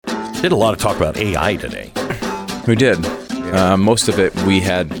Did a lot of talk about AI today. We did. Most of it we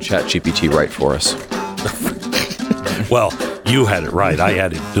had ChatGPT write for us. Well, you had it right. I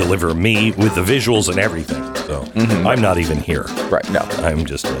had it deliver me with the visuals and everything. So I'm not even here. Right. No, I'm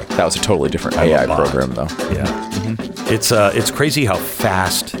just that was a totally different AI program, though. Yeah. It's crazy how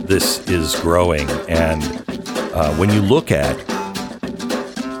fast this is growing. And when you look at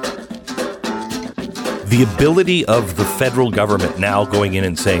the ability of the federal government now going in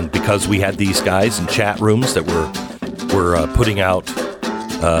and saying, because we had these guys in chat rooms that were putting out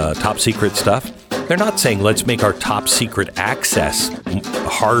top secret stuff, they're not saying let's make our top secret access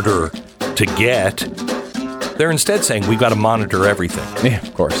harder to get. They're instead saying we've got to monitor everything. Yeah,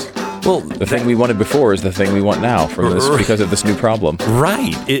 of course. Well, the thing we wanted before is the thing we want now from this because of this new problem.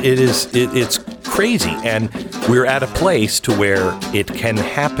 Right. It's crazy, and we're at a place to where it can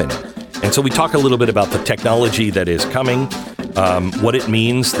happen. And so we talk a little bit about the technology that is coming, what it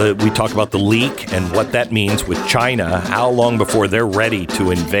means. We talk about the leak and what that means with China, how long before they're ready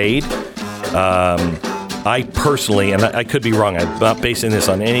to invade. I personally, and I could be wrong, I'm not basing this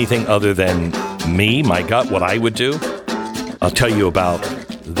on anything other than me, my gut, what I would do. I'll tell you about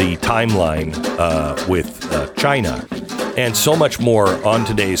the timeline with China and so much more on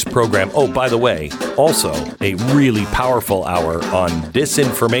today's program. Oh, by the way, also a really powerful hour on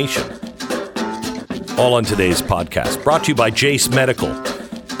disinformation. All on today's podcast, brought to you by Jace Medical.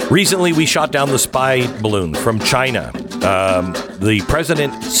 Recently, we shot down the spy balloon from China. The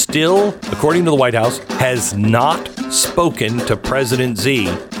president still, according to the White House, has not spoken to President Xi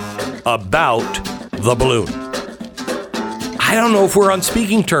about the balloon. I don't know if we're on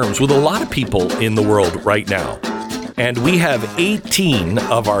speaking terms with a lot of people in the world right now. And we have 18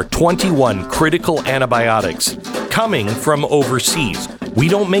 of our 21 critical antibiotics coming from overseas. We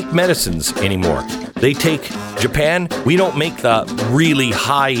don't make medicines anymore. They take Japan. We don't make the really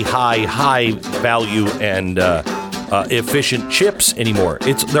high value and efficient chips anymore.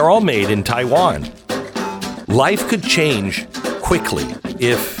 They're all made in Taiwan. Life could change quickly.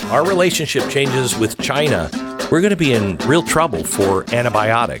 If our relationship changes with China, we're going to be in real trouble for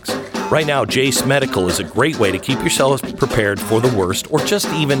antibiotics. Right now, Jace Medical is a great way to keep yourself prepared for the worst, or just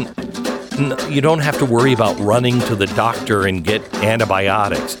even, you don't have to worry about running to the doctor and get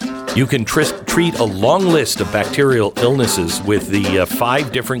antibiotics. You can treat a long list of bacterial illnesses with the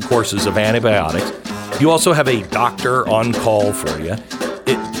 5 different courses of antibiotics. You also have a doctor on call for you.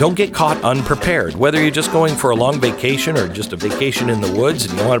 Don't get caught unprepared. Whether you're just going for a long vacation or just a vacation in the woods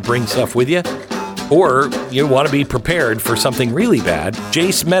and you want to bring stuff with you, or you want to be prepared for something really bad,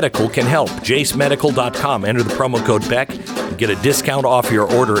 Jace Medical can help. JaceMedical.com. Enter the promo code Beck and get a discount off your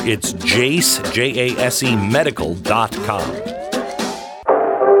order. It's Jace, J-A-S-E, medical.com.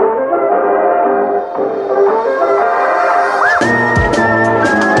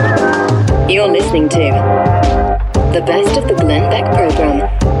 You're listening to the best of the Glenn Beck program.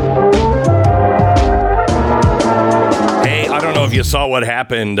 Hey, I don't know if you saw what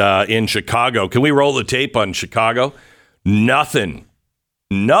happened in Chicago. Can we roll the tape on Chicago? Nothing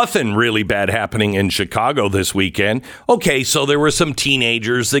really bad happening in Chicago this weekend. Okay, so there were some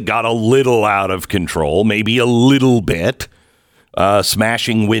teenagers that got a little out of control, maybe a little bit,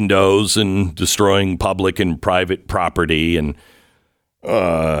 smashing windows and destroying public and private property and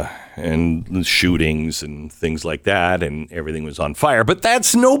shootings and things like that, and everything was on fire. But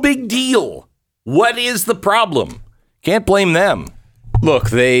that's no big deal. What is the problem? Can't blame them. Look,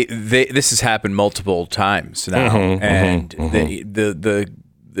 this has happened multiple times now, and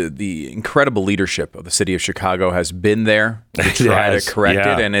the incredible leadership of the city of Chicago has been there to try to correct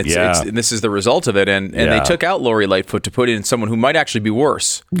it, and and this is the result of it. And they took out Lori Lightfoot to put in someone who might actually be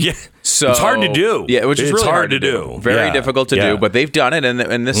worse. Yeah, so it's hard to do. Yeah, which is it's really hard to do. Very difficult to do, but they've done it,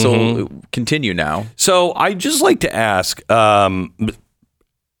 and this will continue now. So I'd just like to ask.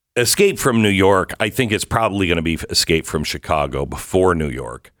 Escape from New York, I think it's probably going to be Escape from Chicago before New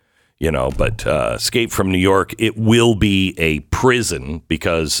York, but Escape from New York, it will be a prison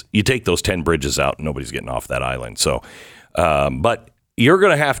because you take those 10 bridges out and nobody's getting off that island. So, but you're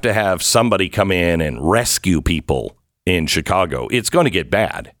going to have somebody come in and rescue people in Chicago. It's going to get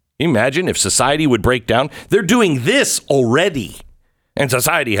bad. Imagine if society would break down. They're doing this already and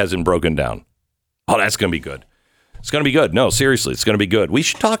society hasn't broken down. Oh, that's going to be good. It's going to be good. No, seriously, it's going to be good. We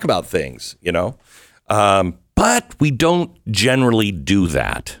should talk about things, but we don't generally do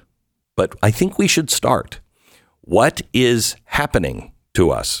that. But I think we should start. What is happening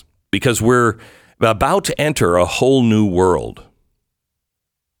to us? Because we're about to enter a whole new world.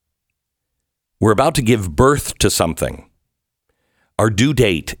 We're about to give birth to something. Our due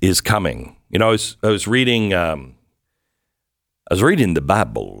date is coming. I was reading the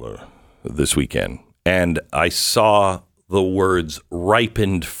Bible this weekend, and I saw the words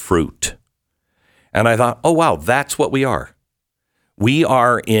ripened fruit. And I thought, oh, wow, that's what we are. We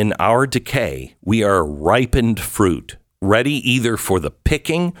are in our decay. We are ripened fruit, ready either for the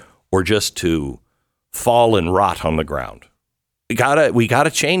picking or just to fall and rot on the ground. We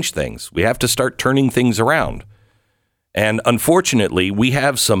gotta change things. We have to start turning things around. And unfortunately, we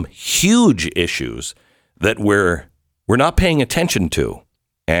have some huge issues that we're not paying attention to,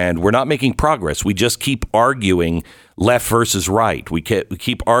 and we're not making progress. We just keep arguing left versus right. We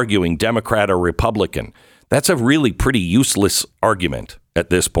keep arguing Democrat or Republican. That's a really pretty useless argument at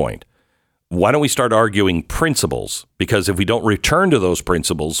this point. Why don't we start arguing principles? Because if we don't return to those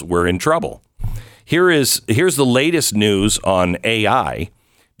principles, we're in trouble. Here's the latest news on AI.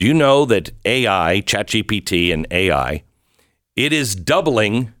 Do you know that AI, ChatGPT and AI, it is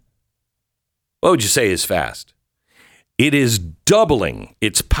doubling? What would you say is fast? It is doubling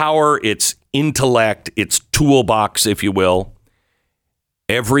its power, its intellect, its toolbox, if you will,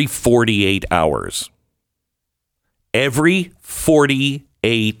 every 48 hours. Every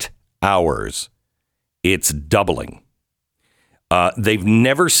 48 hours, it's doubling. They've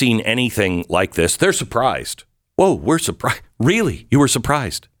never seen anything like this. They're surprised. Whoa, we're surprised. Really? You were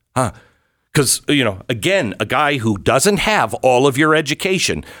surprised? Huh? Because, again, a guy who doesn't have all of your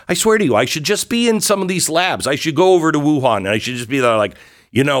education, I swear to you, I should just be in some of these labs. I should go over to Wuhan and I should just be there like,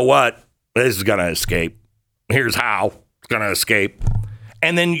 you know what? This is going to escape. Here's how it's going to escape.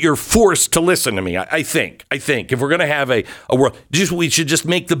 And then you're forced to listen to me. I think if we're going to have a world, we should just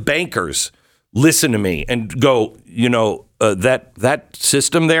make the bankers listen to me and go, that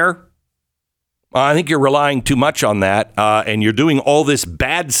system there, I think you're relying too much on that. And you're doing all this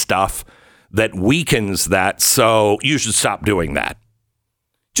bad stuff that weakens that. So you should stop doing that.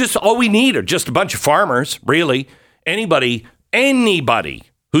 Just all we need are just a bunch of farmers, really. Anybody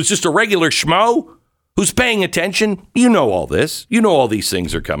who's just a regular schmo who's paying attention. You know all this. You know all these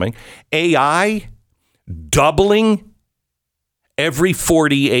things are coming. AI doubling every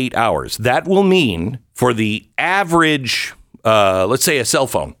 48 hours. That will mean for the average, let's say a cell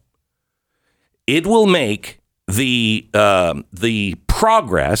phone, it will make the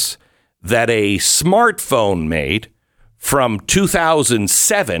progress that a smartphone made from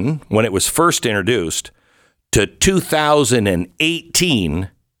 2007, when it was first introduced, to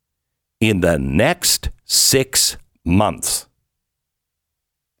 2018 in the next 6 months.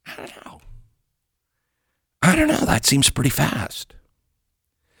 I don't know. That seems pretty fast.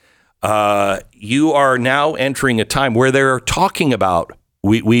 You are now entering a time where they're talking about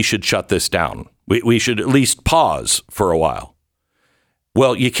we should shut this down. We should at least pause for a while.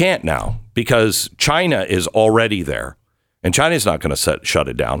 Well, you can't now because China is already there, and China's not going to shut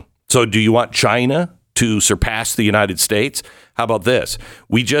it down. So do you want China to surpass the United States? How about this?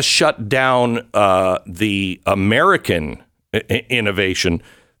 We just shut down the American innovation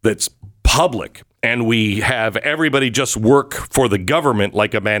that's public, and we have everybody just work for the government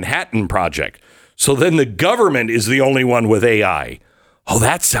like a Manhattan Project. So then the government is the only one with AI. Oh,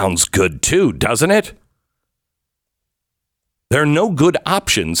 that sounds good too, doesn't it? There are no good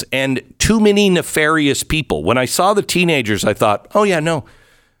options and too many nefarious people. When I saw the teenagers, I thought, oh yeah, no,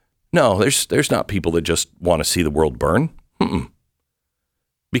 there's not people that just want to see the world burn.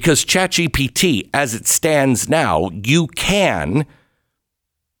 Because ChatGPT, as it stands now, you can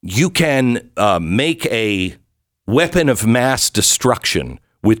make a weapon of mass destruction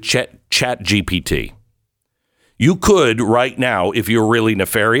with ChatGPT. You could right now, if you're really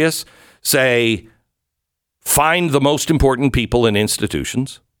nefarious, say, find the most important people in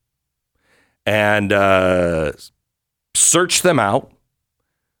institutions and search them out,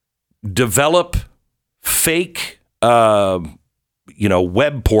 develop fake, web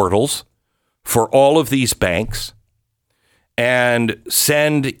portals for all of these banks and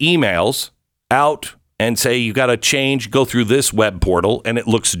send emails out and say, you got to go through this web portal. And it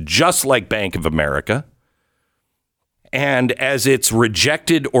looks just like Bank of America. And as it's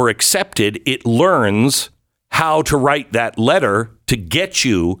rejected or accepted, it learns how to write that letter to get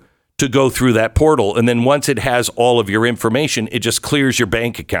you to go through that portal. And then once it has all of your information, it just clears your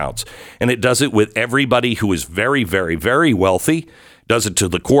bank accounts. And it does it with everybody who is very, very, very wealthy, does it to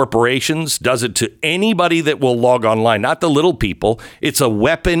the corporations, does it to anybody that will log online, not the little people. It's a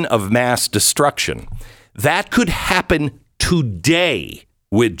weapon of mass destruction. That could happen today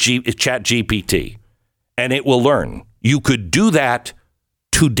with ChatGPT, and it will learn. You could do that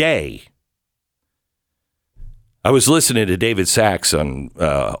today. I was listening to David Sachs on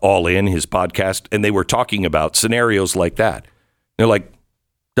All In, his podcast, and they were talking about scenarios like that. They're like,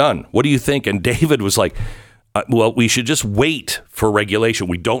 done. What do you think? And David was like, well, we should just wait for regulation.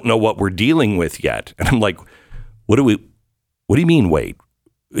 We don't know what we're dealing with yet. And I'm like, what do you mean wait?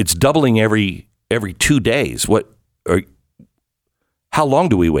 It's doubling every 2 days. How long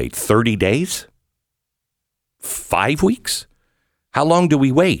do we wait? 30 days? 5 weeks? How long do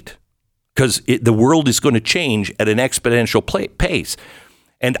we wait? Because the world is going to change at an exponential pace.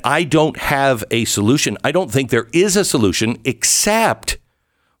 And I don't have a solution. I don't think there is a solution except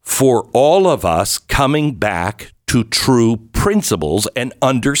for all of us coming back to true principles and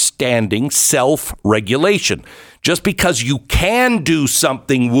understanding self-regulation. Just because you can do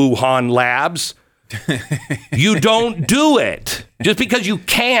something, Wuhan Labs, you don't do it. Just because you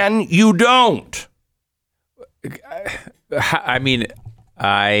can, you don't. I mean,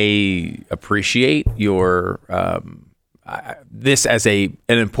 I appreciate your this as an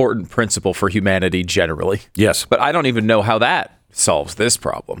important principle for humanity generally. Yes. But I don't even know how that solves this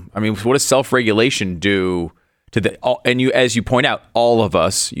problem. I mean, what does self-regulation do to as you point out, all of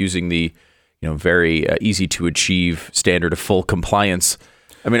us using the very easy to achieve standard of full compliance.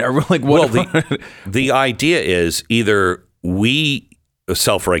 I mean, the idea is either we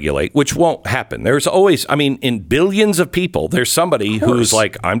self-regulate, which won't happen. There's always, in billions of people, there's somebody who's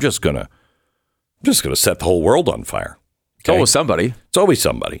like, I'm just gonna set the whole world on fire. Okay? It's always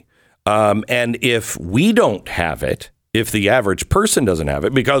somebody. And if we don't have it, if the average person doesn't have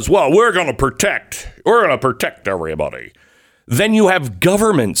it, because, we're going to protect everybody, then you have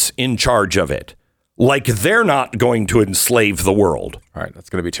governments in charge of it. Like they're not going to enslave the world. All right, that's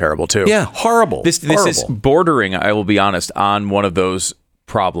going to be terrible too. Yeah, horrible. This is bordering, I will be honest, on one of those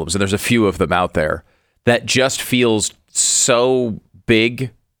problems, and there's a few of them out there that just feels so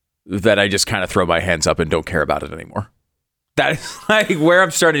big that I just kind of throw my hands up and don't care about it anymore. That is like where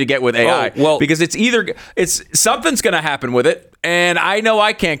I'm starting to get with AI. Because it's something's going to happen with it, and I know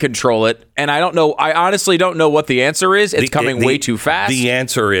I can't control it, and I honestly don't know what the answer is. It's coming way too fast. The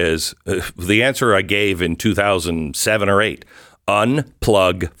answer is the answer I gave in 2007 or 8.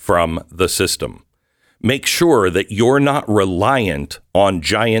 Unplug from the system. Make sure that you're not reliant on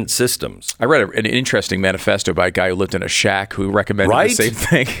giant systems. I read an interesting manifesto by a guy who lived in a shack who recommended the same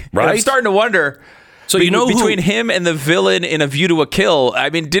thing. Right? I'm starting to wonder. So between him and the villain in A View to a Kill, I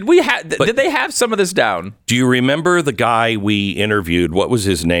mean, did they have some of this down? Do you remember the guy we interviewed? What was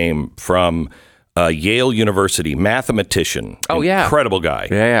his name? From Yale University, mathematician. Oh, yeah. Incredible guy.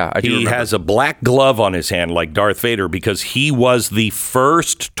 Yeah. He has a black glove on his hand like Darth Vader because he was the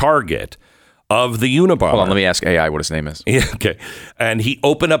first target of the Unabomber. Hold on, let me ask AI what his name is. Yeah, okay. And he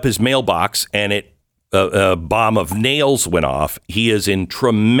opened up his mailbox and a bomb of nails went off. He is in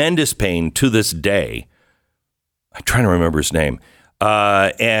tremendous pain to this day. I'm trying to remember his name.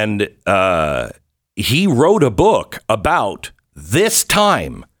 And he wrote a book about this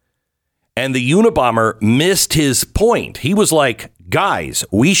time. And the Unabomber missed his point. He was like, guys,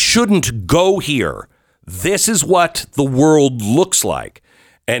 we shouldn't go here. This is what the world looks like.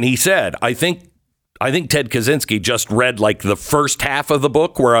 And he said, I think Ted Kaczynski just read like the first half of the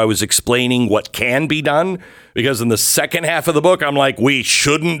book where I was explaining what can be done, because in the second half of the book, I'm like, we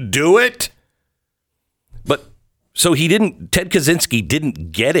shouldn't do it. But so Ted Kaczynski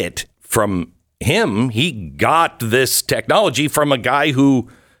didn't get it from him. He got this technology from a guy who,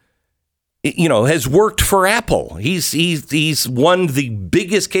 has worked for Apple. He's won the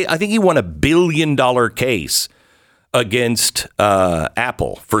biggest case. I think he won $1 billion case against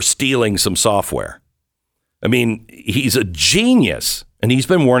Apple for stealing some software. I mean, he's a genius, and he's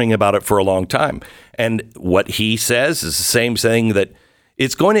been warning about it for a long time. And what he says is the same thing that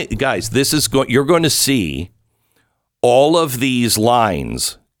it's going to, guys, you're going to see all of these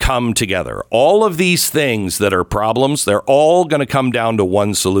lines come together. All of these things that are problems, they're all going to come down to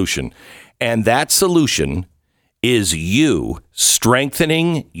one solution. And that solution is you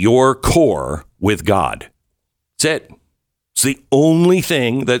strengthening your core with God. That's it. It's the only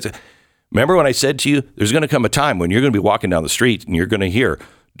thing that's... Remember when I said to you, there's going to come a time when you're going to be walking down the street and you're going to hear,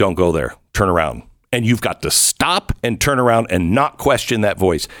 don't go there, turn around. And you've got to stop and turn around and not question that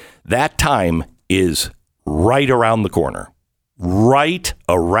voice. That time is right around the corner. Right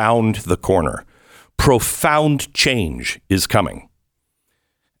around the corner. Profound change is coming.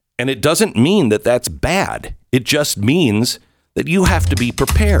 And it doesn't mean that that's bad. It just means that you have to be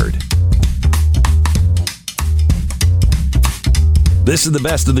prepared. This is the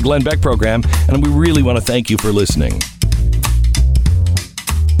best of the Glenn Beck program, and we really want to thank you for listening.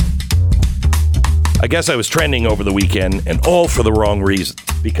 I guess I was trending over the weekend, and all for the wrong reason,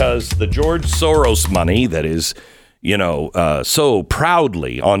 because the George Soros money that is, so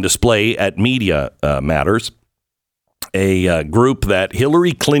proudly on display at Media Matters, a group that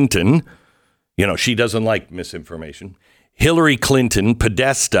Hillary Clinton, She doesn't like misinformation. Hillary Clinton,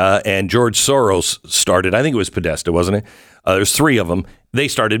 Podesta, and George Soros started, I think it was Podesta, wasn't it? There's 3 of them. They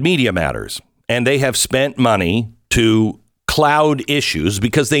started Media Matters, and they have spent money to cloud issues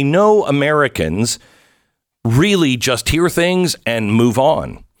because they know Americans really just hear things and move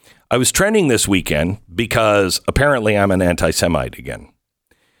on. I was trending this weekend because apparently I'm an anti-Semite again.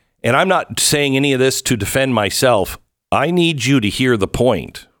 And I'm not saying any of this to defend myself. I need you to hear the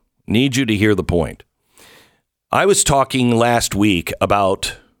point. I was talking last week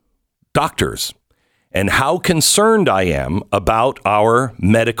about doctors and how concerned I am about our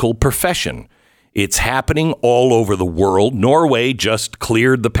medical profession. It's happening all over the world. Norway just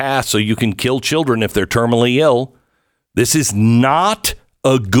cleared the path so you can kill children if they're terminally ill. This is not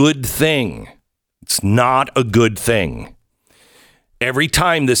a good thing. It's not a good thing. Every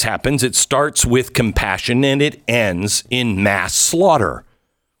time this happens, it starts with compassion and it ends in mass slaughter.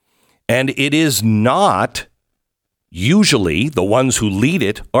 And it is not, usually the ones who lead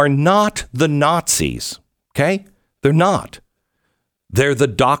it are not the Nazis. Okay? They're not. They're the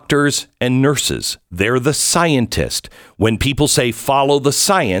doctors and nurses. They're the scientists. When people say follow the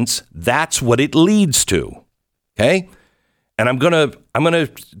science, that's what it leads to. Okay? And I'm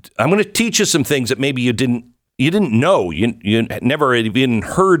gonna teach you some things that maybe you didn't know, you never even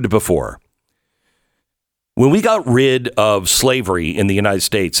heard before. When we got rid of slavery in the United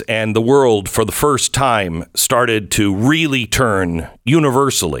States and the world for the first time started to really turn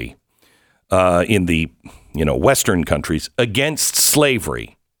universally in the Western countries against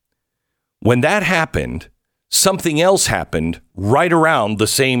slavery, when that happened, something else happened right around the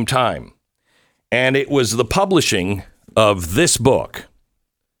same time. And it was the publishing of this book.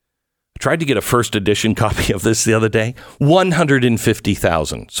 I tried to get a first edition copy of this the other day,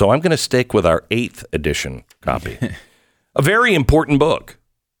 150,000. So I'm going to stick with our 8th edition copy. A very important book,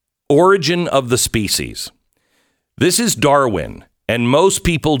 Origin of the Species. This is Darwin, and most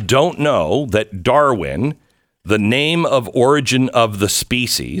people don't know that Darwin, the name of Origin of the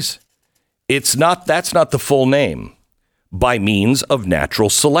Species, that's not the full name, by means of natural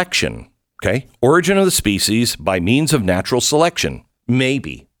selection. Okay, origin of the species by means of natural selection.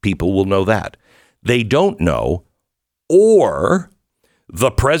 Maybe people will know that. They don't know, or the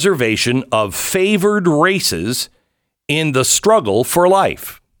preservation of favored races in the struggle for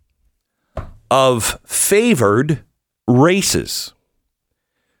life. Of favored races,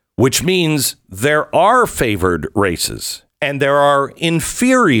 which means there are favored races and there are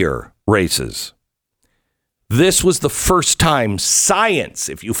inferior races. This was the first time science,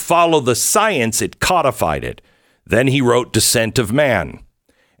 if you follow the science, it codified it. Then he wrote Descent of Man.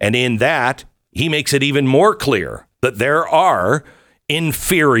 And in that, he makes it even more clear that there are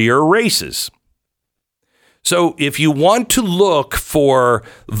inferior races. So if you want to look for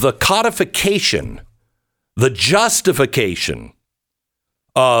the codification, the justification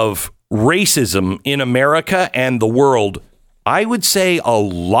of racism in America and the world, I would say a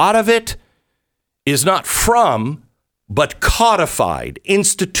lot of it is not from, but codified,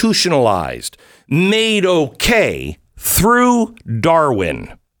 institutionalized, made okay through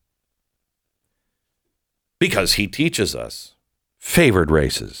Darwin. Because he teaches us favored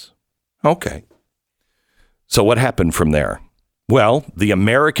races. Okay. So what happened from there? Well, the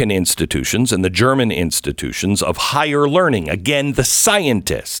American institutions and the German institutions of higher learning, again, the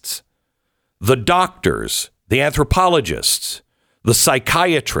scientists, the doctors, the anthropologists, the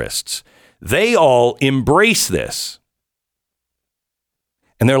psychiatrists, they all embrace this.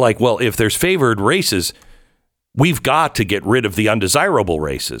 And they're like, well, if there's favored races, we've got to get rid of the undesirable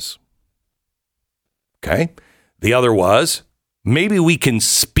races. Okay. The other was, maybe we can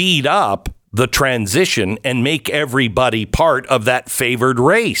speed up the transition and make everybody part of that favored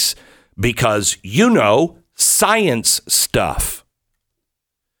race because, science stuff.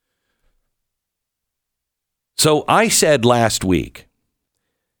 So I said last week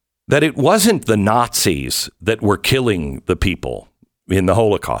that it wasn't the Nazis that were killing the people in the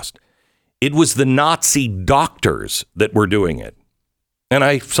Holocaust. It was the Nazi doctors that were doing it. And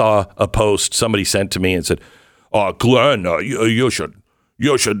I saw a post somebody sent to me and said, Glenn, you should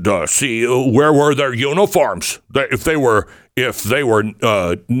see where were their uniforms? If they were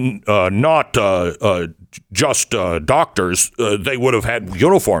not just doctors, they would have had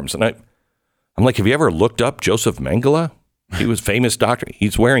uniforms. And I'm like, have you ever looked up Joseph Mengele? He was a famous doctor.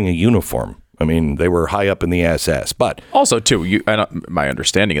 He's wearing a uniform. I mean, they were high up in the SS. But also, too, my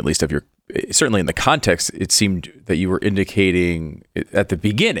understanding, at least of your, certainly in the context, it seemed that you were indicating at the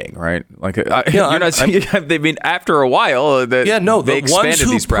beginning, right? Like, you're not saying, I mean, after a while, they expanded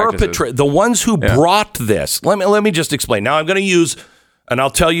these practices. The ones who brought this. Let me just explain. Now, I'm going to use and I'll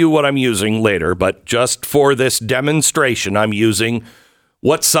tell you what I'm using later, but just for this demonstration, I'm using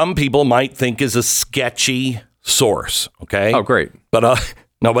what some people might think is a sketchy source. Okay. Oh, great. But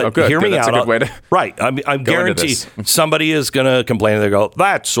no, but good, hear me That's out. a good way to right. I'm guarantee somebody is going to complain. They go,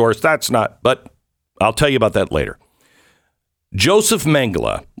 that source, that's not. But I'll tell you about that later. Joseph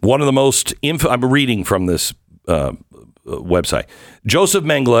Mengele, one of the most I'm reading from this website. Joseph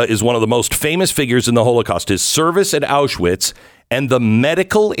Mengele is one of the most famous figures in the Holocaust. His service at Auschwitz and the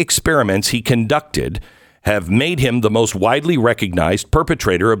medical experiments he conducted have made him the most widely recognized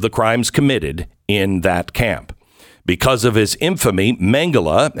perpetrator of the crimes committed in that camp. Because of his infamy,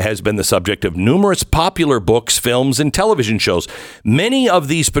 Mengele has been the subject of numerous popular books, films, and television shows. Many of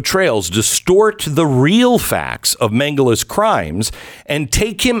these portrayals distort the real facts of Mengele's crimes and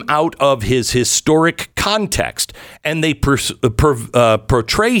take him out of his historic context, and they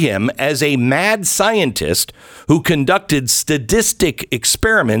portray him as a mad scientist who conducted sadistic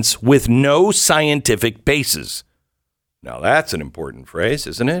experiments with no scientific basis. Now, that's an important phrase,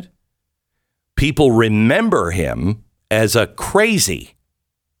 isn't it? People remember him as a crazy.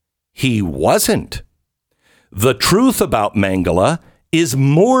 He wasn't. The truth about Mengele is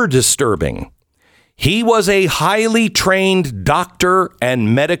more disturbing. He was a highly trained doctor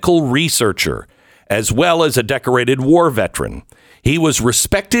and medical researcher, as well as a decorated war veteran. He was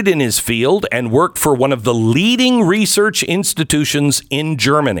respected in his field and worked for one of the leading research institutions in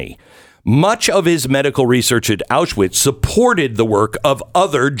Germany. Much of his medical research at Auschwitz supported the work of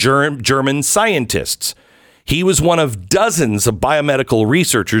other German scientists. He was one of dozens of biomedical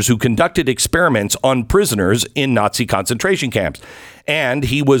researchers who conducted experiments on prisoners in Nazi concentration camps. And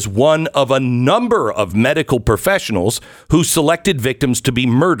he was one of a number of medical professionals who selected victims to be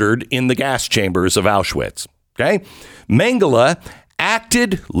murdered in the gas chambers of Auschwitz. Okay? Mengele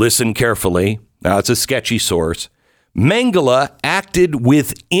acted, listen carefully, now it's a sketchy source, Mengele acted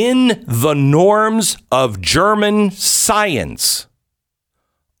within the norms of German science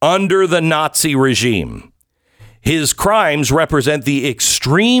under the Nazi regime. His crimes represent the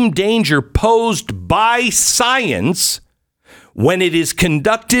extreme danger posed by science when it is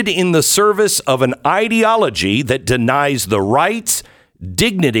conducted in the service of an ideology that denies the rights,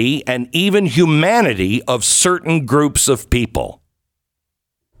 dignity, and even humanity of certain groups of people.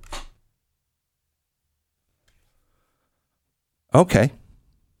 Okay.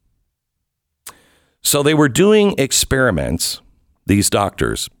 So they were doing experiments, these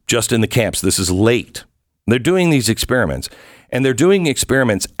doctors, just in the camps. This is late. They're doing these experiments, and they're doing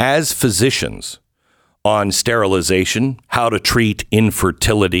experiments as physicians on sterilization, how to treat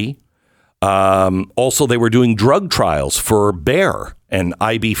infertility. Also, they were doing drug trials for Bayer and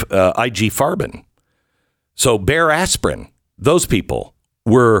IG Farben. So Bayer aspirin, those people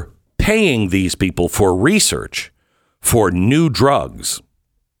were paying these people for research for new drugs.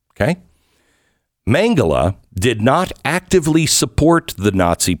 Okay. Mengele did not actively support the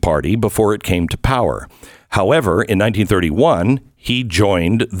Nazi Party before it came to power. However, in 1931, he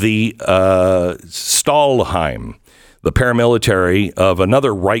joined the Stahlhelm, the paramilitary of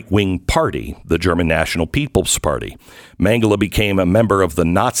another right-wing party, the German National People's Party. Mengele became a member of the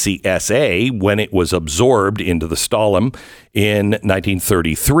Nazi SA when it was absorbed into the Stahlhelm in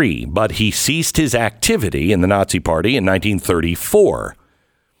 1933, but he ceased his activity in the Nazi Party in 1934.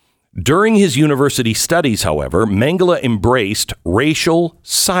 During his university studies, however, Mengele embraced racial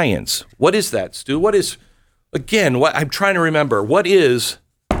science. What is that, Stu? What is, again, what I'm trying to remember, what is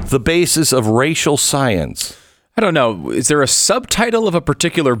the basis of racial science? I don't know. Is there a subtitle of a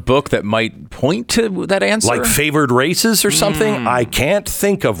particular book that might point to that answer? Like Favored Races or something? I can't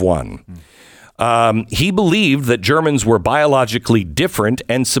think of one. He believed that Germans were biologically different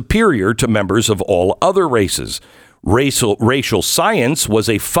and superior to members of all other races. Racial science was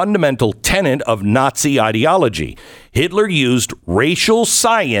a fundamental tenet of Nazi ideology. Hitler used racial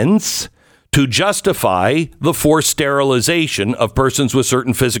science to justify the forced sterilization of persons with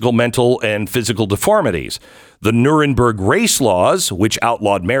certain physical, mental, and physical deformities. The Nuremberg race laws, which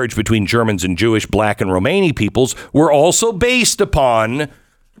outlawed marriage between Germans and Jewish, Black, and Romani peoples, were also based upon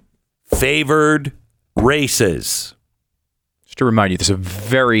favored races. Just to remind you, this is a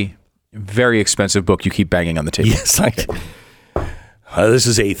very, very expensive book you keep banging on the table. Yes, this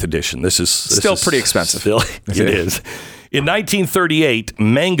is 8th edition. This is still pretty expensive. It is. In 1938,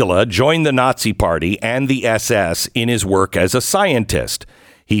 Mengele joined the Nazi Party and the SS in his work as a scientist.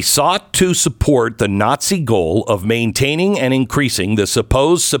 He sought to support the Nazi goal of maintaining and increasing the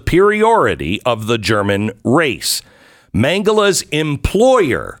supposed superiority of the German race. Mengele's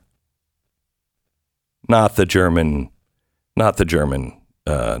employer, not the German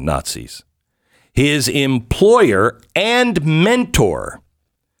Nazis. his employer and mentor,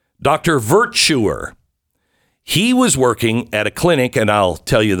 Dr. Virtuer, he was working at a clinic, and I'll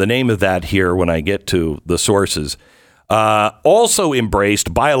tell you the name of that here when I get to the sources, also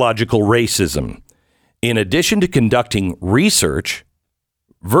embraced biological racism. In addition to conducting research,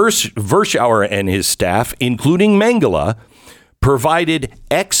 Virchow and his staff, including Mengele, provided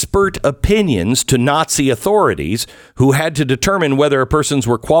expert opinions to Nazi authorities who had to determine whether persons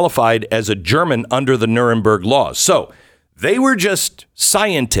were qualified as a German under the Nuremberg laws. So they were just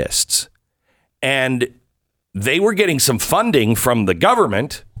scientists, and they were getting some funding from the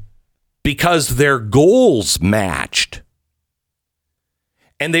government because their goals matched.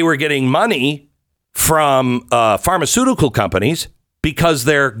 And they were getting money from pharmaceutical companies because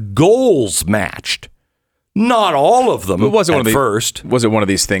their goals matched. Not all of them at first. Was it one of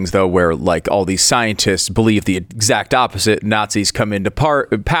these things, though, where like all these scientists believe the exact opposite? Nazis come into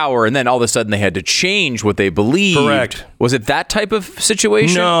power, and then all of a sudden they had to change what they believed. Correct. Was it that type of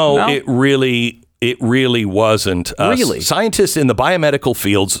situation? No? It really wasn't. Really? Scientists in the biomedical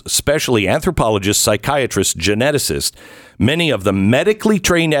fields, especially anthropologists, psychiatrists, geneticists, many of the medically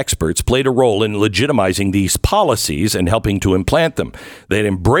trained experts played a role in legitimizing these policies and helping to implant them. They'd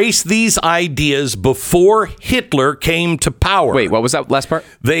embraced these ideas before Hitler came to power. Wait, what was that last part?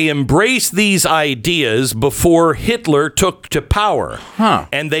 They embraced these ideas before Hitler took to power.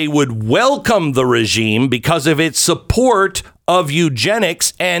 And they would welcome the regime because of its support of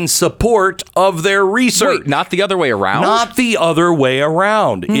eugenics and support of their research. Wait, not the other way around? Not the other way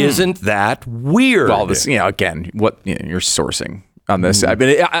around. Isn't that weird? Well, this, again, what you're sourcing on this. I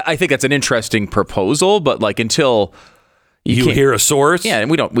mean, I think that's an interesting proposal, but like until you hear a source. Yeah,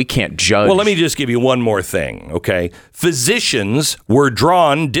 and we can't judge. Well, let me just give you one more thing, okay? Physicians were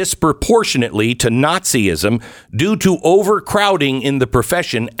drawn disproportionately to Nazism due to overcrowding in the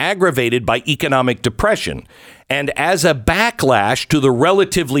profession aggravated by economic depression, and as a backlash to the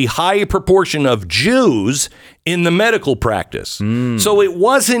relatively high proportion of Jews in the medical practice. So it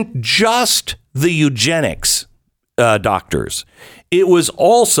wasn't just the eugenics doctors. It was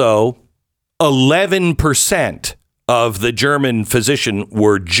also 11% of the German physician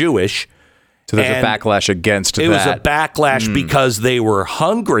were Jewish. So there's a backlash against that. It was a backlash because they were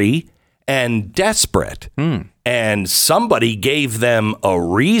hungry and desperate. And somebody gave them a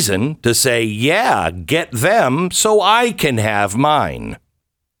reason to say, yeah, get them so I can have mine.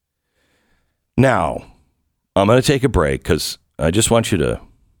 Now, I'm going to take a break because I just want you to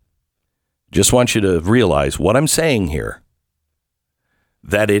realize what I'm saying here.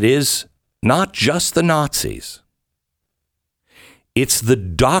 That it is not just the Nazis. It's the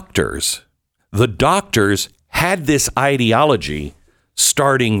doctors. The doctors had this ideology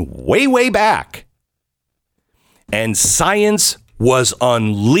starting way, way back. And science was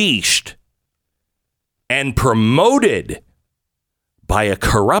unleashed and promoted by a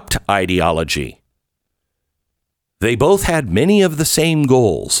corrupt ideology. They both had many of the same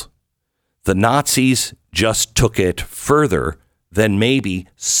goals. The Nazis just took it further than maybe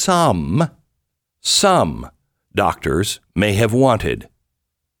some doctors may have wanted.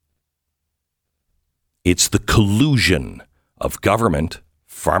 It's the collusion of government,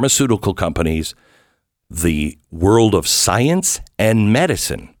 pharmaceutical companies, the world of science and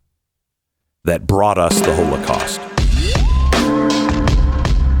medicine that brought us the Holocaust.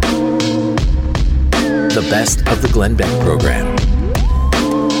 The best of the Glenn Beck program.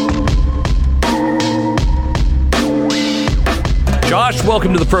 Josh,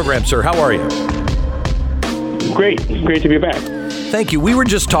 welcome to the program, sir. How are you? Great to be back. Thank you. We were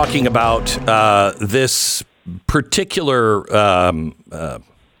just talking about this particular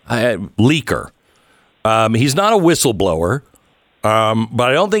leaker. He's not a whistleblower, but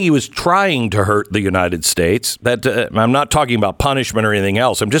I don't think he was trying to hurt the United States. I'm not talking about punishment or anything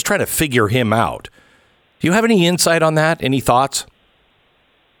else. I'm just trying to figure him out. Do you have any insight on that? Any thoughts?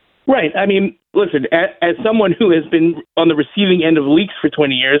 Right. I mean, listen, as someone who has been on the receiving end of leaks for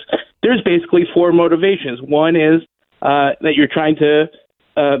 20 years, there's basically four motivations. One is that you're trying to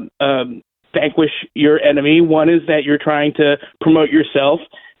vanquish your enemy. One is that you're trying to promote yourself.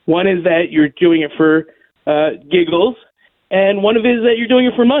 One is that you're doing it for giggles. And one of it is that you're doing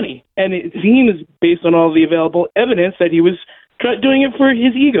it for money. And it seems, based on all the available evidence, that he was doing it for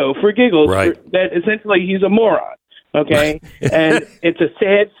his ego, for giggles, right. That essentially he's a moron. Okay. And it's a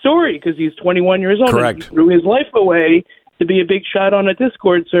sad story because he's 21 years old. Correct. And he threw his life away to be a big shot on a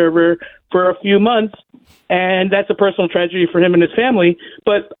Discord server for a few months. And that's a personal tragedy for him and his family.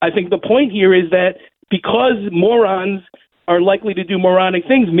 But I think the point here is that because morons are likely to do moronic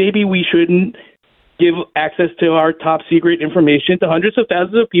things, maybe we shouldn't give access to our top secret information to hundreds of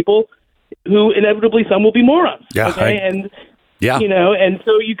thousands of people who inevitably some will be morons. Yeah, okay? Yeah. And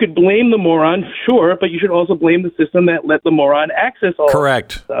so you could blame the moron, sure, but you should also blame the system that let the moron access all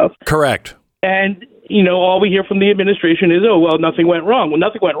Correct. that stuff. Correct. And, all we hear from the administration is, oh, well, nothing went wrong. Well,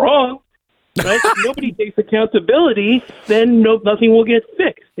 nothing went wrong, right? If nobody takes accountability, then nothing will get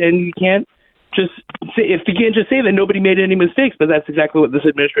fixed. And you can't just say that nobody made any mistakes, but that's exactly what this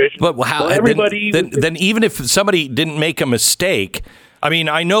administration. But how? Then even if somebody didn't make a mistake, I mean,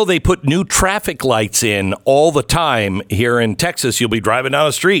 I know they put new traffic lights in all the time here in Texas. You'll be driving down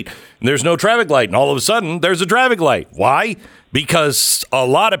the street and there's no traffic light, and all of a sudden there's a traffic light. Why? Because a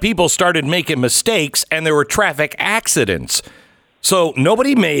lot of people started making mistakes and there were traffic accidents. So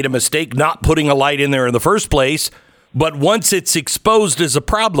nobody made a mistake not putting a light in there in the first place. But once it's exposed as a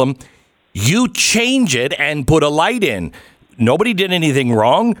problem, you change it and put a light in. Nobody did anything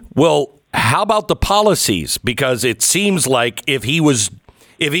wrong. Well, how about the policies? Because it seems like if he was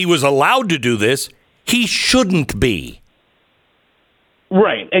allowed to do this, he shouldn't be.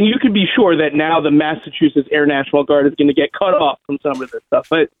 Right. And you could be sure that now the Massachusetts Air National Guard is going to get cut off from some of this stuff.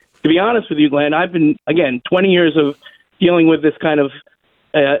 But to be honest with you, Glenn, I've been, 20 years of dealing with this kind of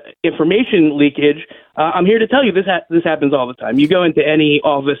information leakage. I'm here to tell you this happens all the time. You go into any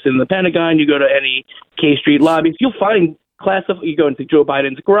office in the Pentagon, you go to any K Street lobbies, you'll find you go into Joe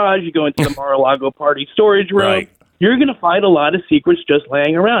Biden's garage, you go into the Mar-a-Lago party storage room, right. You're going to find a lot of secrets just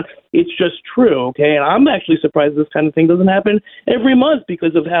laying around. It's just true, okay? And I'm actually surprised this kind of thing doesn't happen every month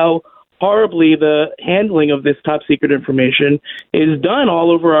because of how horribly the handling of this top secret information is done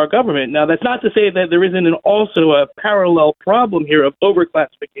all over our government. Now, that's not to say that there isn't also a parallel problem here of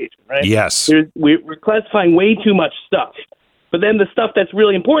overclassification, right? Yes. We're classifying way too much stuff. But then the stuff that's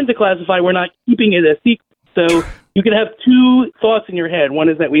really important to classify, we're not keeping it a secret. So you can have two thoughts in your head. One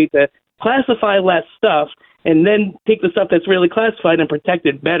is that we need to classify less stuff and then take the stuff that's really classified and protect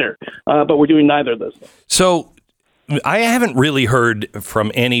it better. But we're doing neither of those things. So I haven't really heard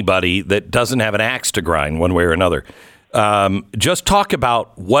from anybody that doesn't have an axe to grind one way or another. Just talk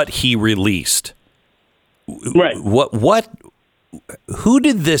about what he released. Right. Who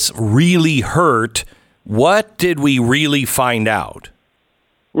did this really hurt? What did we really find out?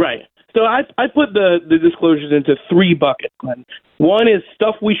 Right. So I put the disclosures into three buckets, Glenn. One is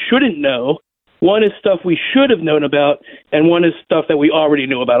stuff we shouldn't know. One is stuff we should have known about, and one is stuff that we already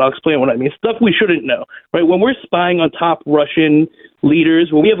knew about. I'll explain what I mean. Stuff we shouldn't know, right? When we're spying on top Russian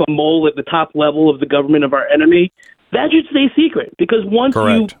leaders, when we have a mole at the top level of the government of our enemy, that should stay secret, because once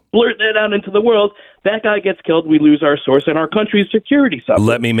Correct. you blurt that out into the world, that guy gets killed, we lose our source, and our country's security suffers.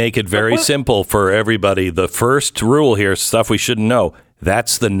 Let me make it very simple for everybody. The first rule here, stuff we shouldn't know,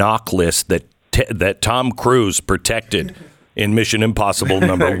 that's the knock list that Tom Cruise protected in Mission Impossible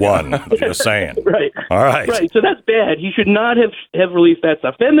 #1. Just saying. Right. All right. Right. So that's bad. He should not have released that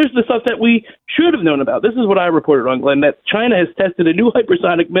stuff. Then there's the stuff that we should have known about. This is what I reported on, Glenn, that China has tested a new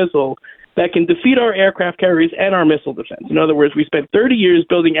hypersonic missile that can defeat our aircraft carriers and our missile defense. In other words, we spent 30 years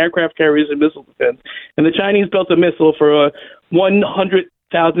building aircraft carriers and missile defense, and the Chinese built a missile for a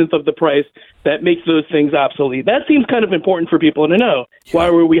 100,000th of the price that makes those things obsolete. That seems kind of important for people to know. Why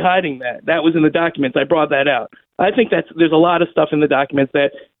were we hiding that? That was in the documents. I brought that out. I think there's a lot of stuff in the documents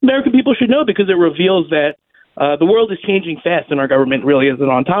that American people should know, because it reveals that the world is changing fast and our government really isn't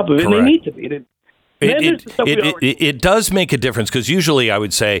on top of it, Correct. and they need to be. It does make a difference, because usually I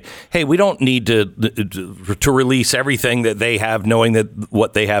would say, hey, we don't need to release everything that they have, knowing that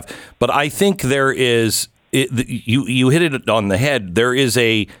what they have. But I think there is, you hit it on the head, there is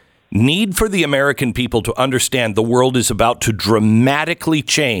a need for the American people to understand the world is about to dramatically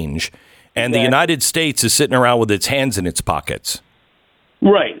change, and the United States is sitting around with its hands in its pockets.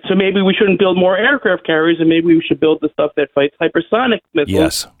 Right. So maybe we shouldn't build more aircraft carriers, and maybe we should build the stuff that fights hypersonic missiles.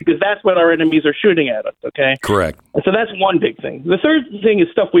 Yes. Because that's what our enemies are shooting at us, okay? Correct. So that's one big thing. The third thing is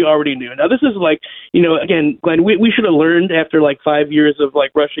stuff we already knew. Now, this is like, again, Glenn, we should have learned after 5 years of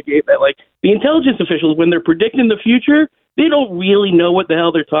Russiagate that the intelligence officials, when they're predicting the future, they don't really know what the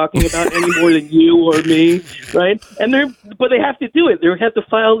hell they're talking about any more than you or me, right? But they have to do it. They have to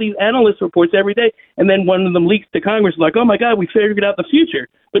file these analyst reports every day, and then one of them leaks to Congress like, oh my God, we figured out the future.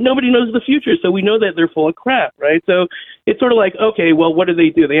 But nobody knows the future, so we know that they're full of crap, right? So it's sort of like, okay, well, what do?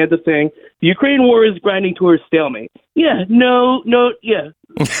 They end up saying, the Ukraine war is grinding to a stalemate. Yeah, no, yeah.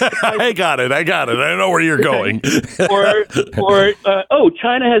 I got it. I know where you're going.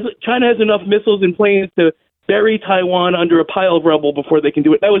 China has enough missiles and planes to bury Taiwan under a pile of rubble before they can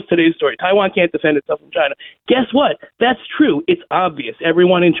do it. That was today's story. Taiwan can't defend itself from China. Guess what? That's true. It's obvious.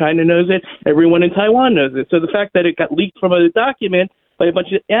 Everyone in China knows it. Everyone in Taiwan knows it. So the fact that it got leaked from a document by a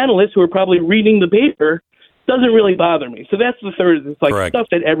bunch of analysts who are probably reading the paper doesn't really bother me. So that's the third. It's like Correct. stuff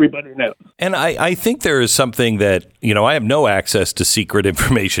that everybody knows. And I think there is something that, I have no access to secret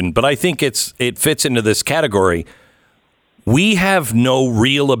information, but I think it fits into this category. We have no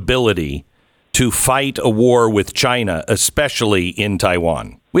real ability to fight a war with China, especially in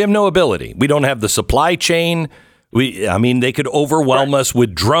Taiwan. We have no ability. We don't have the supply chain. They could overwhelm us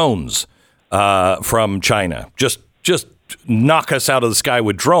with drones from China. Just knock us out of the sky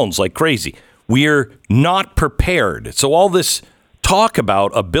with drones like crazy. We're not prepared. So all this talk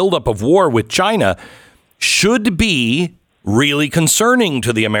about a buildup of war with China should be really concerning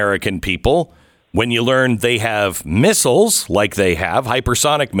to the American people when you learn they have missiles like they have,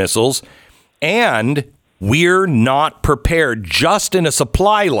 hypersonic missiles, and we're not prepared just in a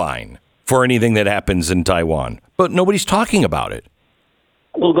supply line for anything that happens in Taiwan. But nobody's talking about it.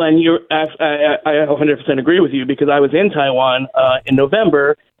 Well, Glenn, I 100% agree with you, because I was in Taiwan in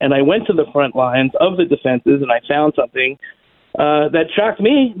November, and I went to the front lines of the defenses, and I found something that shocked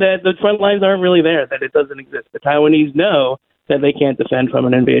me, that the front lines aren't really there, that it doesn't exist. The Taiwanese know that they can't defend from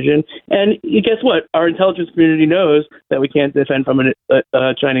an invasion. And guess what? Our intelligence community knows that we can't defend from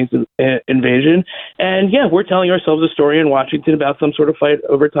a Chinese invasion. And yeah, we're telling ourselves a story in Washington about some sort of fight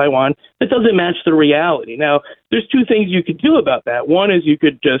over Taiwan that doesn't match the reality. Now, there's two things you could do about that. One is you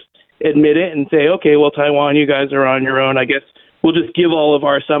could just admit it and say, okay, well, Taiwan, you guys are on your own. I guess we'll just give all of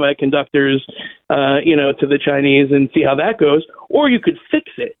our semiconductors, to the Chinese and see how that goes. Or you could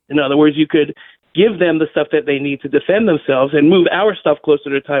fix it. In other words, you could give them the stuff that they need to defend themselves and move our stuff closer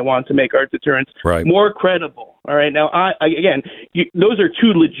to Taiwan to make our deterrence more credible. All right. Now, those are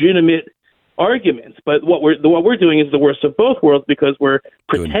two legitimate arguments, but what we're doing is the worst of both worlds, because we're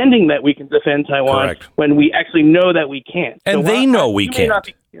pretending that we can defend Taiwan when we actually know that we can't. And they know we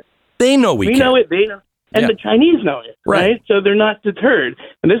can't. They know we can't. We know it. They know. And the Chinese know it, right? So they're not deterred.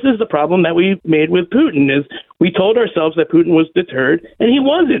 And this is the problem that we made with Putin, is we told ourselves that Putin was deterred, and he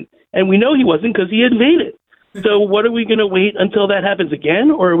wasn't. And we know he wasn't, because he invaded. So what are we going to wait until that happens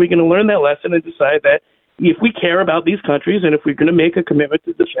again? Or are we going to learn that lesson and decide that if we care about these countries and if we're going to make a commitment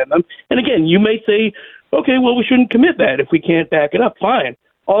to defend them, and again, you may say, okay, well, we shouldn't commit that if we can't back it up. Fine.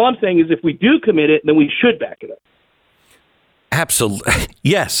 All I'm saying is if we do commit it, then we should back it up. Absolutely.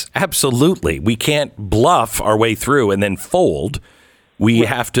 Yes, absolutely. We can't bluff our way through and then fold. We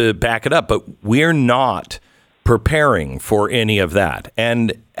have to back it up, but we're not preparing for any of that.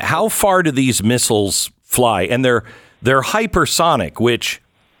 And how far do these missiles fly? And they're hypersonic, which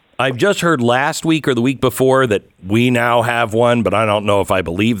I've just heard last week or the week before that we now have one, but I don't know if I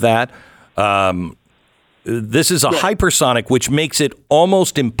believe that. This is a hypersonic, which makes it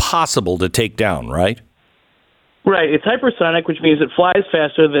almost impossible to take down, right? Right. It's hypersonic, which means it flies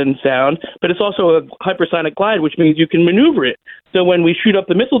faster than sound, but it's also a hypersonic glide, which means you can maneuver it. So when we shoot up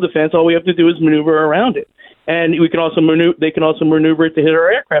the missile defense, all we have to do is maneuver around it. And we can also they can also maneuver it to hit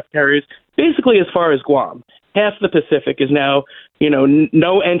our aircraft carriers, basically as far as Guam. Half the Pacific is now,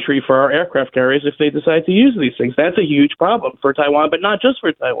 no entry for our aircraft carriers if they decide to use these things. That's a huge problem for Taiwan, but not just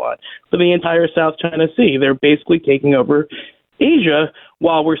for Taiwan, for the entire South China Sea. They're basically taking over Asia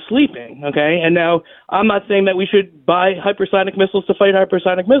while we're sleeping, okay? And now I'm not saying that we should buy hypersonic missiles to fight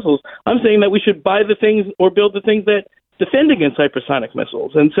hypersonic missiles. I'm saying that we should buy the things or build the things that defend against hypersonic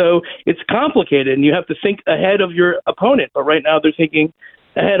missiles. And so it's complicated, and you have to think ahead of your opponent. But right now they're thinking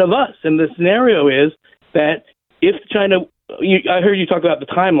ahead of us. And the scenario is that if China, I heard you talk about the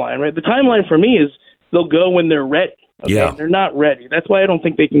timeline, right? The timeline for me is they'll go when they're ready. Okay? Yeah. They're not ready. That's why I don't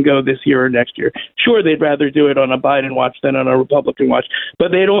think they can go this year or next year. Sure, they'd rather do it on a Biden watch than on a Republican watch,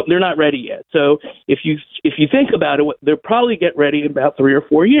 but they're not ready yet. So if you think about it, they'll probably get ready in about 3 or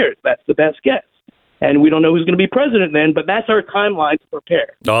 4 years. That's the best guess. And we don't know who's going to be president then, but that's our timeline to prepare.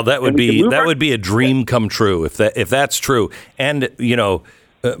 Oh, that would be a dream come true if that's true. And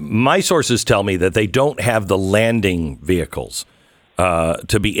my sources tell me that they don't have the landing vehicles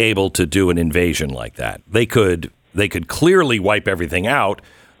to be able to do an invasion like that. They could clearly wipe everything out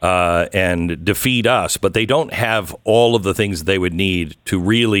and defeat us, but they don't have all of the things they would need to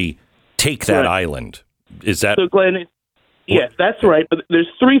really take that island. Is that so, Glenn? Yes, that's right. But there's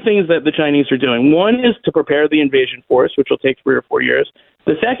 3 things that the Chinese are doing. One is to prepare the invasion force, which will take 3 or 4 years.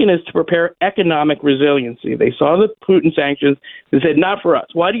 The second is to prepare economic resiliency. They saw the Putin sanctions and said, not for us.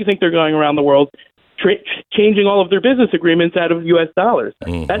 Why do you think they're going around the world changing all of their business agreements out of U.S. dollars?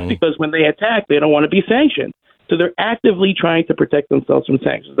 Mm-hmm. That's because when they attack, they don't want to be sanctioned. So they're actively trying to protect themselves from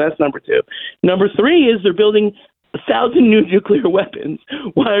sanctions. That's number 2. Number 3 is they're building 1,000 new nuclear weapons.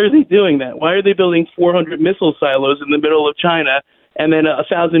 Why are they doing that? Why are they building 400 missile silos in the middle of China and then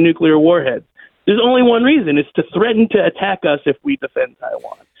 1,000 nuclear warheads? There's only one reason. It's to threaten to attack us if we defend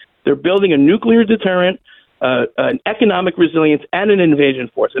Taiwan. They're building a nuclear deterrent an economic resilience and an invasion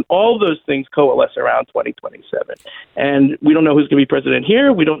force. And all those things coalesce around 2027. And we don't know who's going to be president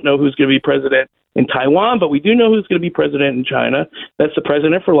here. We don't know who's going to be president in Taiwan, but we do know who's going to be president in China. That's the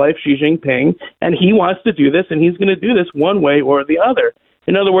president for life, Xi Jinping. And he wants to do this, and he's going to do this one way or the other.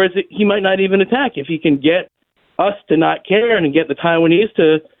 In other words, he might not even attack. If he can get us to not care and get the Taiwanese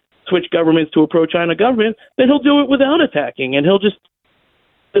to switch governments to a pro-China government, then he'll do it without attacking, and he'll just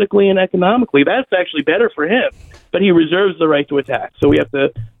politically and economically. That's actually better for him, but he reserves the right to attack. So we have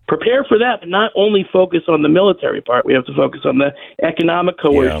to prepare for that, but not only focus on the military part. We have to focus on the economic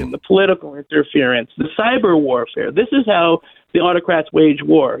coercion, the political interference, the cyber warfare. This is how the autocrats wage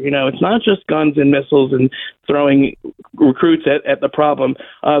war. It's not just guns and missiles and throwing recruits at the problem.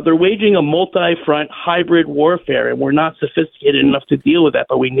 They're waging a multi-front hybrid warfare, and we're not sophisticated enough to deal with that,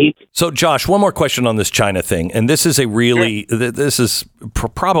 but we need to. So, Josh, one more question on this China thing, and this is this is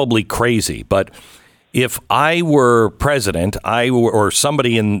probably crazy, but if I were president, or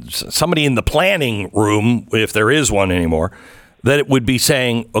somebody in the planning room, if there is one anymore, that it would be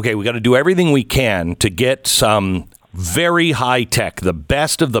saying, okay, we got to do everything we can to get some very high tech, the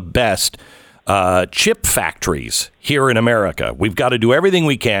best of the best chip factories here in America. We've got to do everything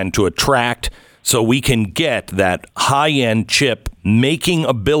we can to attract so we can get that high end chip making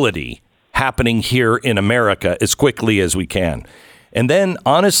ability happening here in America as quickly as we can. And then,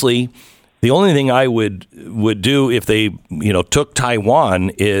 honestly, the only thing I would do if they, took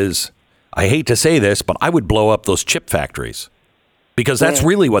Taiwan is, I hate to say this, but I would blow up those chip factories because that's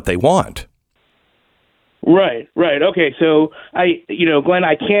really what they want. Right. Okay, so Glenn,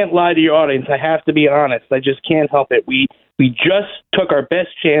 I can't lie to your audience. I have to be honest. I just can't help it. We just took our best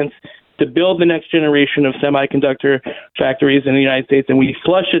chance to build the next generation of semiconductor factories in the United States, and we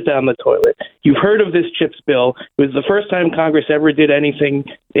flushed it down the toilet. You've heard of this CHIPS bill. It was the first time Congress ever did anything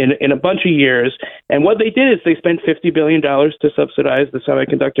in a bunch of years. And what they did is they spent $50 billion to subsidize the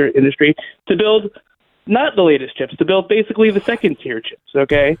semiconductor industry to build not the latest chips, to build basically the second-tier chips,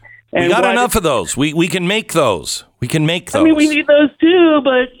 okay? And we got enough of those. We can make those. We can make those. I mean, we need those too,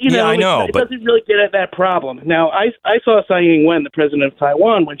 but I know, it doesn't really get at that problem. Now, I saw Tsai Ing-wen, the president of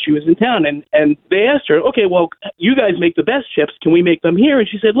Taiwan, when she was in town, and they asked her, okay, well, you guys make the best chips. Can we make them here? And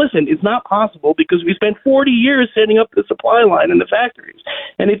she said, listen, it's not possible because we spent 40 years setting up the supply line in the factories,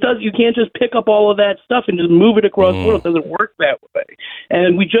 and you can't just pick up all of that stuff and just move it across the world. It doesn't work that way.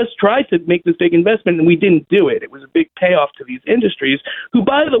 And we just tried to make this big investment, and we didn't do it. It was a big payoff to these industries, who,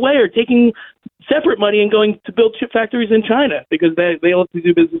 by the way, are taking separate money and going to build chip factories in China because they love to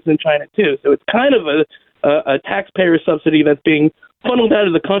do business in China too. So it's kind of a taxpayer subsidy that's being funneled out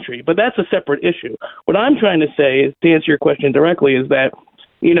of the country. But that's a separate issue. What I'm trying to say is, to answer your question directly, is that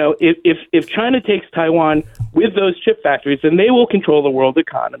if China takes Taiwan with those chip factories, then they will control the world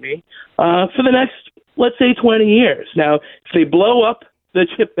economy for the next, let's say, 20 years. Now, if they blow up the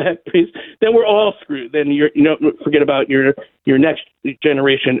chip factories, then we're all screwed. Then forget about your next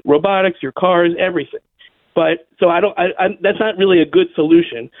generation robotics, your cars, everything. But so that's not really a good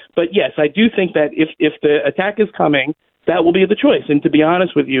solution. But yes, I do think that if the attack is coming, that will be the choice. And to be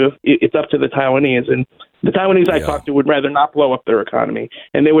honest with you, it's up to the Taiwanese. And the Taiwanese I talked to would rather not blow up their economy,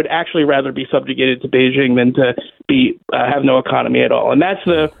 and they would actually rather be subjugated to Beijing than to have no economy at all. And that's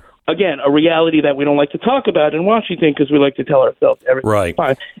again, a reality that we don't like to talk about in Washington because we like to tell ourselves everything's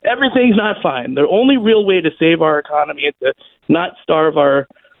fine. Everything's not fine. The only real way to save our economy and to not starve our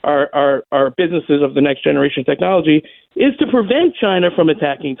businesses of the next generation technology is to prevent China from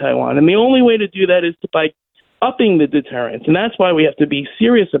attacking Taiwan. And the only way to do that is by upping the deterrence. And that's why we have to be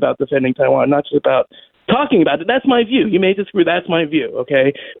serious about defending Taiwan, not just about talking about it. That's my view. You may disagree. That's my view,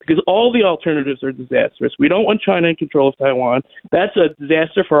 okay? Because all the alternatives are disastrous. We don't want China in control of Taiwan. That's a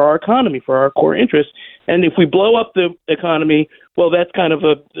disaster for our economy, for our core interests. And if we blow up the economy, well, that's kind of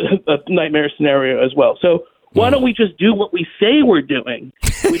a nightmare scenario as well. So why don't we just do what we say we're doing,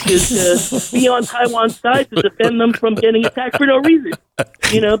 which is to be on Taiwan's side to defend them from getting attacked for no reason?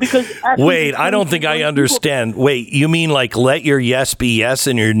 Because wait, I don't think I understand. Wait, you mean like let your yes be yes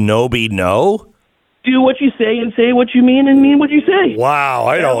and your no be no? Do what you say and say what you mean and mean what you say. Wow,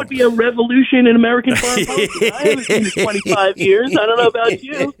 That would be a revolution in American foreign policy. I haven't seen it 25 years. I don't know about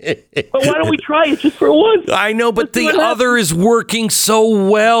you. But why don't we try it just for once? I know, but the other is working so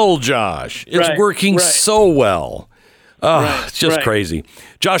well, Josh. It's working so well. It's just crazy.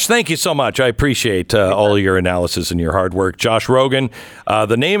 Josh, thank you so much. I appreciate all your analysis and your hard work. Josh Rogin,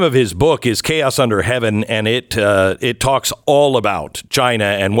 the name of his book is Chaos Under Heaven, and it talks all about China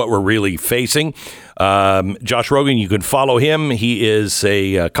and what we're really facing. Josh Rogin, you can follow him. He is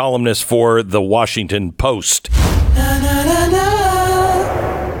a columnist for The Washington Post.